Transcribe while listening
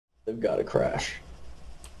They've got to crash.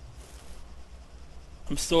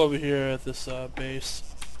 I'm still over here at this base.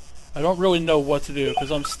 I don't really know what to do because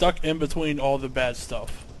I'm stuck in between all the bad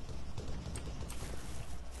stuff.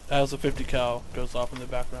 As a 50 cal goes off in the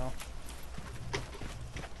background.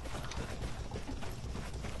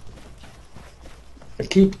 I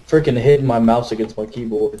keep freaking hitting my mouse against my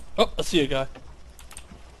keyboard. Oh, I see a guy.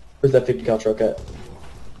 Where's that 50 cal truck at?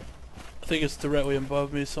 I think it's directly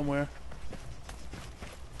above me somewhere.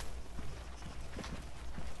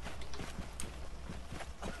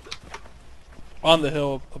 On the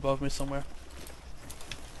hill above me somewhere.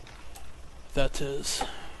 That is.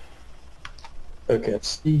 Okay, I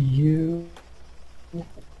see you.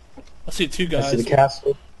 I see two I see guys. the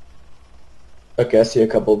castle. Okay, I see a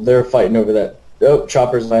couple. They're fighting over that. Oh,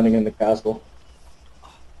 chopper's landing in the castle.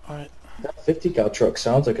 Alright. That 50 cal truck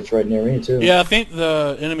sounds like it's right near me, too. Yeah, I think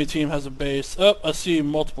the enemy team has a base. Oh, I see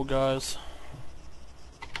multiple guys.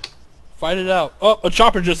 Fight it out. Oh, a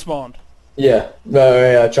chopper just spawned. Yeah,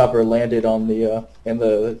 yeah, chopper landed on the in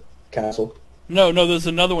the castle. No, there's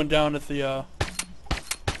another one down at the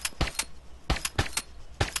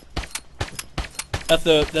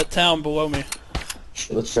that town below me.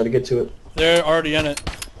 Let's try to get to it. They're already in it.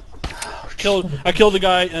 I killed the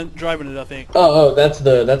guy and driving it, I think. Oh, that's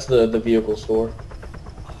the vehicle store.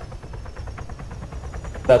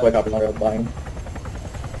 That's why Copper's not buying.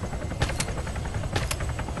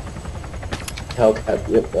 Hellcat,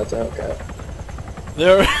 yep, that's a Hellcat.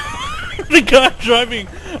 There, the guy driving.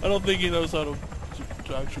 I don't think he knows how to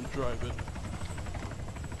actually drive it.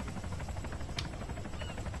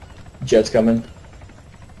 Jet's coming.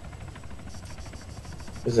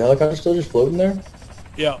 Is the helicopter still just floating there?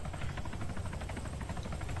 Yeah.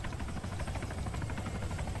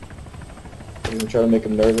 I'm gonna try to make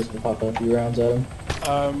him nervous and pop a few rounds at him.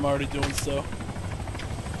 I'm already doing so.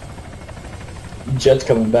 Jet's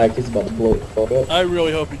coming back. He's about to blow it the fuck up. I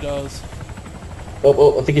really hope he does.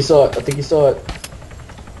 Oh, I think he saw it. I think he saw it.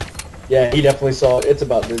 Yeah, he definitely saw it. It's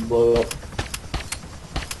about to blow up.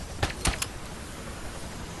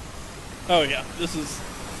 Oh yeah, this is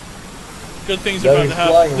good things are about to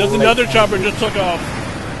happen. flying There's right another past chopper you. just took off.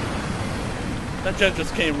 That jet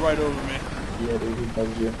just came right over me. Yeah, dude, he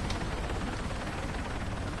bugged you.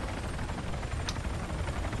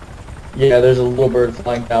 Yeah, there's a little bird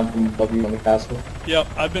flying down from above you on the castle. Yep,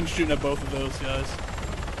 I've been shooting at both of those guys.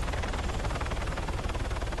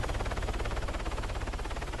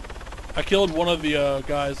 I killed one of the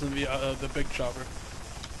guys in the big chopper.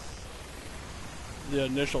 The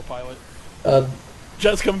initial pilot.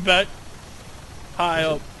 Jet's coming back. High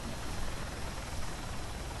up.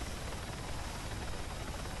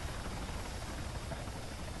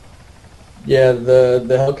 Yeah, the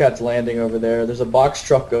Hellcat's landing over there. There's a box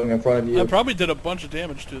truck going in front of you. I probably did a bunch of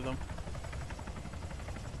damage to them.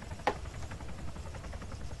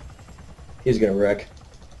 He's gonna wreck.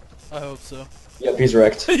 I hope so. Yep, he's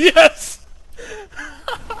wrecked. Yes!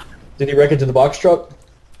 Did he wreck into the box truck?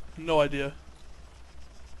 No idea.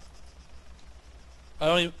 I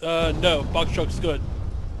don't even, no, box truck's good.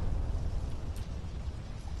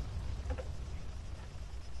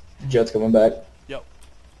 Jet's coming back. Yep.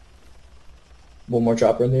 One more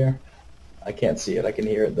chopper in the air. I can't see it. I can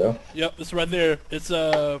hear it though. Yep, it's right there. It's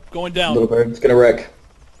going down. Little bird, it's gonna wreck.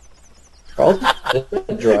 Carl,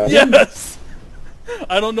 drive. Yes!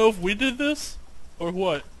 I don't know if we did this or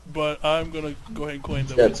what, but I'm gonna go ahead and claim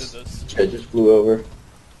that we did this. Jet just flew over.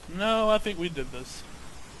 No, I think we did this.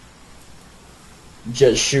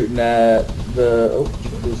 Jet shooting at the.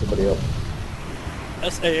 Oh, blew somebody up.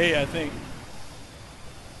 SAA, I think.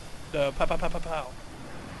 The pow pow pow pow pow.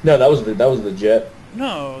 No, that was the jet.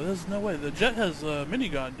 No, there's no way. The jet has a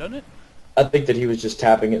minigun, doesn't it? I think that he was just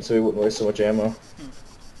tapping it so he wouldn't waste so much ammo.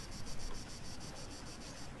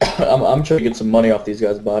 I'm trying to get some money off these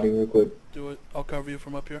guys' body real quick. Do it. I'll cover you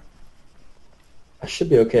from up here. I should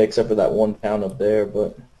be okay except for that one town up there,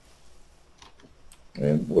 but I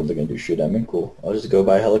mean, what are they gonna do? Shoot at me? Cool. I'll just go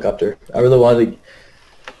buy a helicopter. I really wanted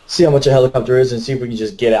to see how much a helicopter is and see if we can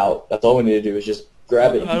just get out. That's all we need to do is just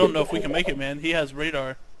grab it. I don't know if we can make it, man. He has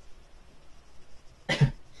radar.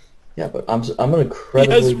 Yeah, but I'm an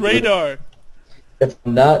incredibly. He has radar. If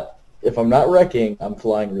I'm not wrecking, I'm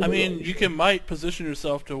flying really I mean, low. you might position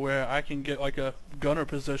yourself to where I can get like a gunner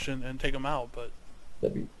position and take him out, but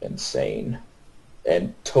That'd be insane,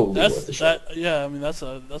 and totally worth the shot. yeah. I mean, that's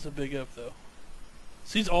a big if though.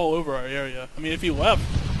 So he's all over our area. I mean, if he left,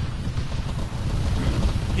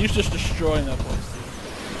 he's just destroying that place, dude.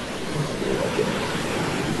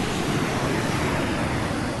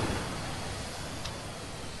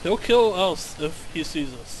 He'll kill us if he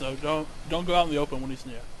sees us. So don't go out in the open when he's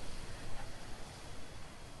near.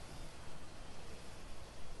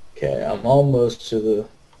 Okay, I'm almost to the...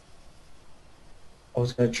 I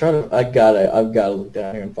was gonna try to... I've gotta look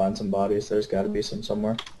down here and find some bodies. There's gotta be some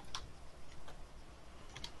somewhere.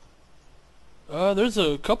 There's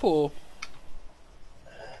a couple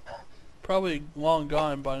probably long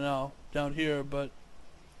gone by now down here, but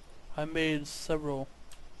I made several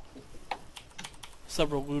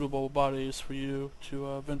lootable bodies for you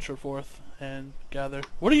to venture forth and gather.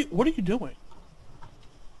 What are you doing?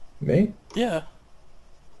 Me? Yeah.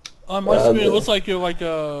 On my screen, it looks like you're like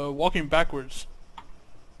walking backwards.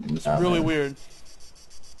 It's Nah, really man. weird.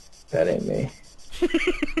 That ain't me.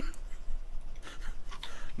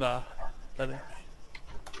 Nah, that ain't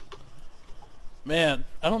me. Man,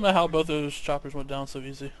 I don't know how both those choppers went down so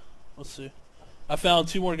easy. Let's see. I found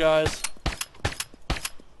 2 more guys.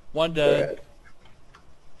 1 dead.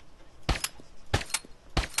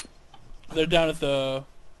 They're down at the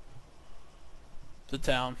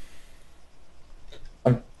town.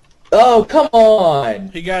 Oh, come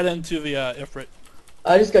on! He got into the Ifrit.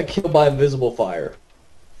 I just got killed by invisible fire.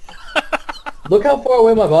 Look how far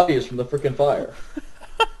away my body is from the freaking fire.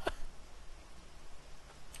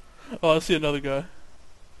 Oh, I see another guy.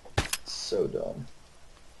 So dumb.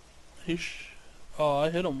 Oh, I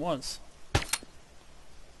hit him once.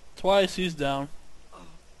 Twice, he's down.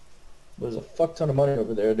 There's a fuck ton of money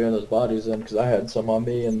over there doing those bodies in, because I had some on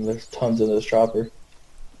me, and there's tons in this chopper.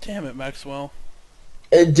 Damn it, Maxwell.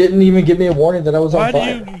 It didn't even give me a warning that I was on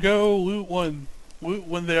fire. Why do you go loot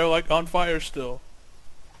when they're like on fire still?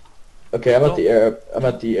 Okay, I'm at the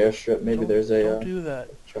airstrip. Maybe there's a don't do that.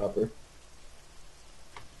 chopper.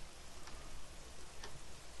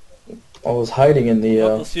 I was hiding in the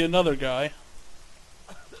Let's see another guy.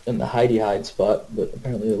 in the hide spot, but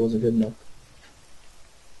apparently it wasn't good enough.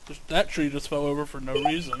 That tree just fell over for no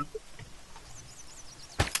reason.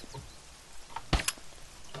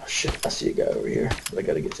 Oh shit! I see a guy over here, but I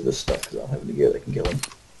gotta get to this stuff because I don't have any gear that can kill him.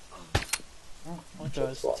 Oh, that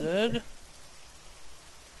guy's dead.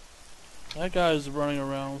 That guy's running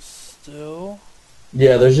around still.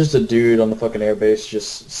 Yeah, there's just a dude on the fucking airbase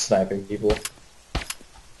just sniping people.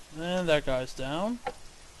 And that guy's down.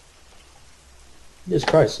 Jesus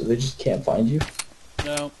Christ, so they just can't find you?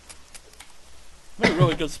 No. I'm in a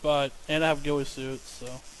really good spot, and I have ghillie suits, so.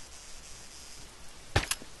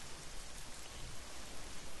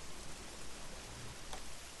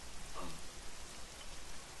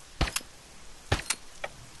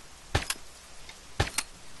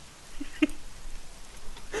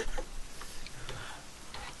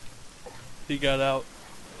 He got out.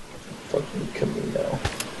 Fucking Camino.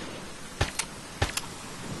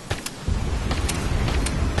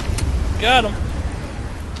 Got him.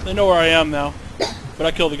 They know where I am now. But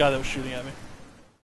I killed the guy that was shooting at me.